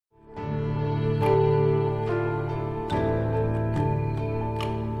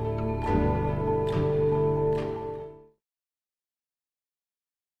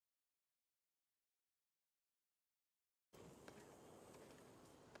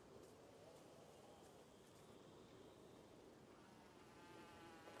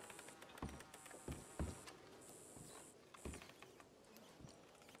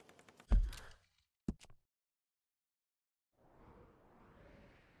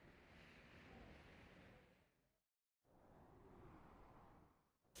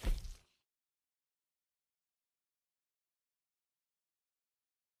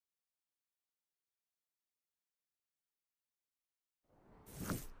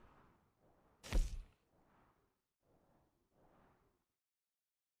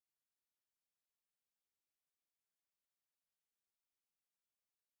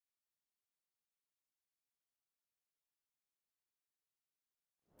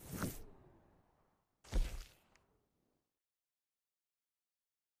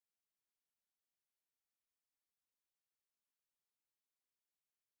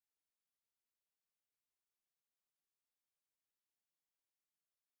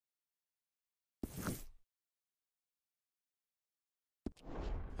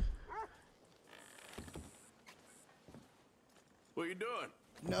What you doing?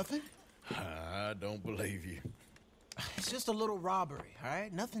 Nothing. I don't believe you. It's just a little robbery, all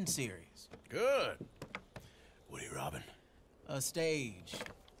right? Nothing serious. Good. What are you robbing? A stage.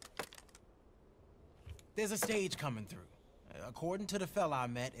 There's a stage coming through. According to the fella I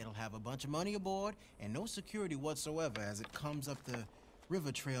met, it'll have a bunch of money aboard and no security whatsoever as it comes up the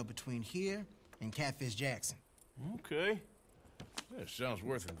river trail between here and Catfish Jackson. Okay. That sounds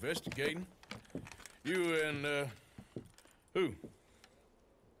worth investigating. You and, who?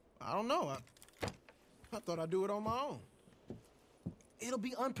 I don't know. I thought I'd do it on my own. It'll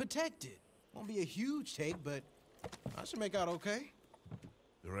be unprotected. Won't be a huge take, but I should make out okay.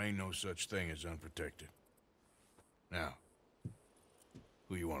 There ain't no such thing as unprotected. Now,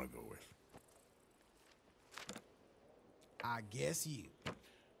 who you want to go with? I guess you.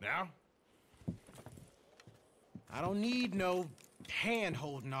 Now? I don't need no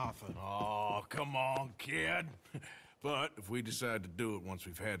hand-holding offer. Oh, come on, kid. But if we decide to do it once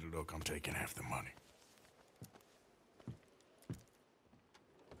we've had a look, I'm taking half the money.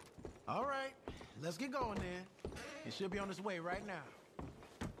 All right, let's get going then. It should be on its way right now.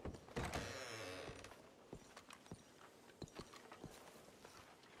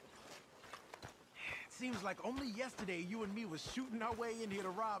 Seems like only yesterday you and me was shooting our way in here to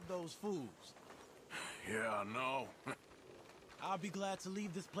rob those fools. Yeah, I know. I'll be glad to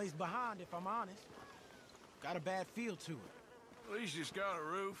leave this place behind if I'm honest. Got a bad feel to it. At least it's got a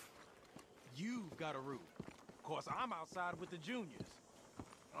roof. You've got a roof. Of course, I'm outside with the juniors.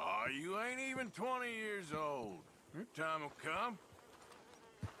 Oh, you ain't even 20 years old. Your time will come.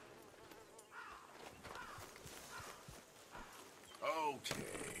 Okay,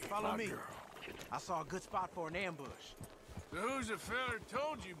 Follow my me. girl. I saw a good spot for an ambush. So who's the fella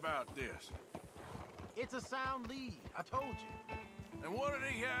told you about this? It's a sound lead, I told you. And what did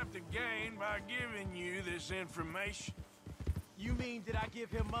he have to gain by giving you this information? You mean, did I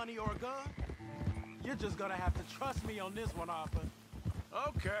give him money or a gun? You're just gonna have to trust me on this one, Arthur.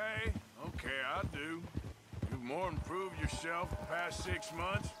 Okay, I do. You've more improved yourself the past 6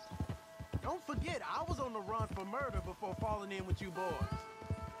 months. Don't forget, I was on the run for murder before falling in with you boys.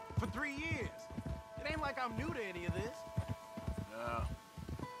 For 3 years. It ain't like I'm new to any of this. No.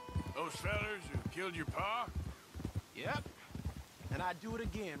 Those fellers who killed your pa? Yep. And I'd do it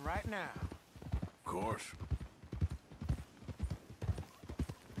again right now. Of course.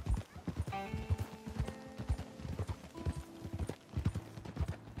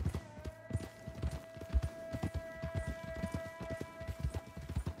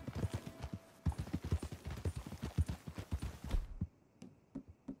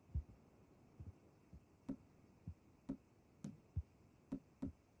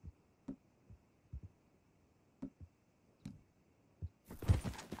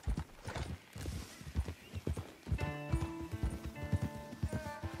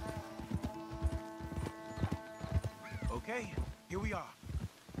 Okay, here we are.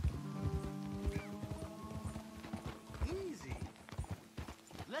 Easy.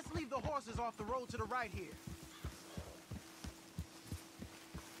 Let's leave the horses off the road to the right here.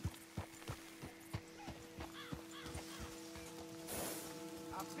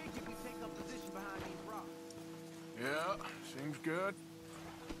 I figured we take up position behind these rocks. Yeah, seems good.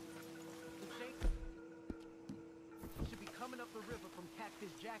 We should be coming up the river from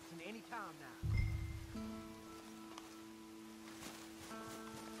Catfish Jackson any time now.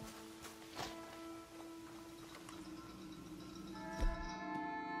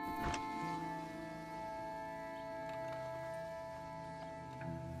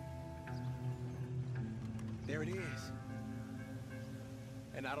 There it is.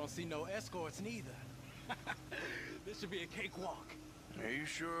 And I don't see no escorts neither. This should be a cakewalk. Are you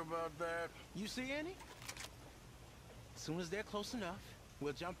sure about that? You see any? As soon as they're close enough,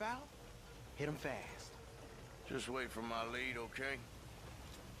 we'll jump out, hit them fast. Just wait for my lead, okay?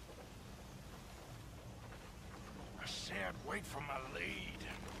 I said wait for my lead.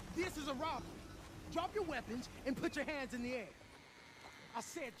 This is a robbery. Drop your weapons and put your hands in the air. I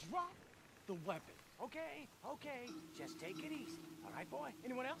said drop the weapon. Okay, okay, just take it easy. All right, boy?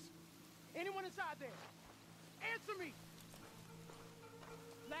 Anyone else? Anyone inside there? Answer me!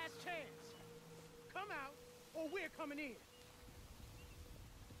 Last chance. Come out, or we're coming in.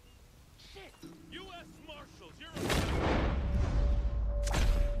 Shit! U.S. Marshals, you're...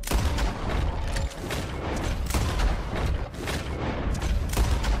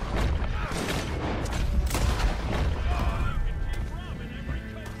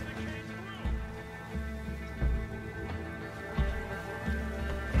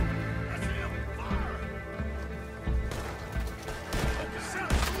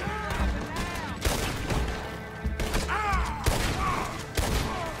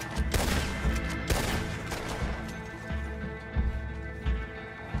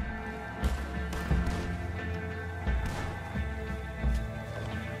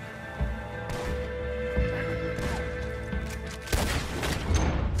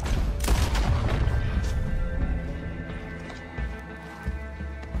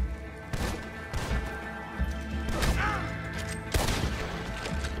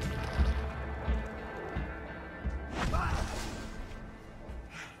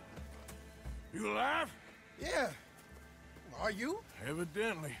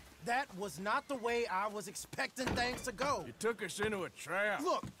 Evidently. That was not the way I was expecting things to go. You took us into a trap.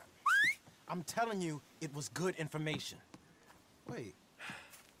 Look, I'm telling you, it was good information. Wait.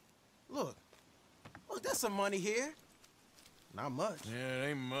 Look, there's some money here. Not much. Yeah, it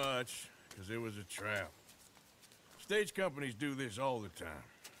ain't much, because it was a trap. Stage companies do this all the time.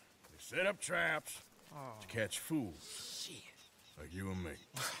 They set up traps to catch fools. Shit. Like you and me.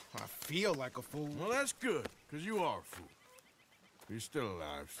 I feel like a fool. Well, that's good, because you are a fool. But you're still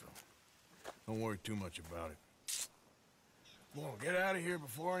alive, so don't worry too much about it. Well, get out of here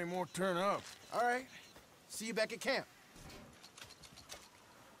before any more turn up. All right. See you back at camp.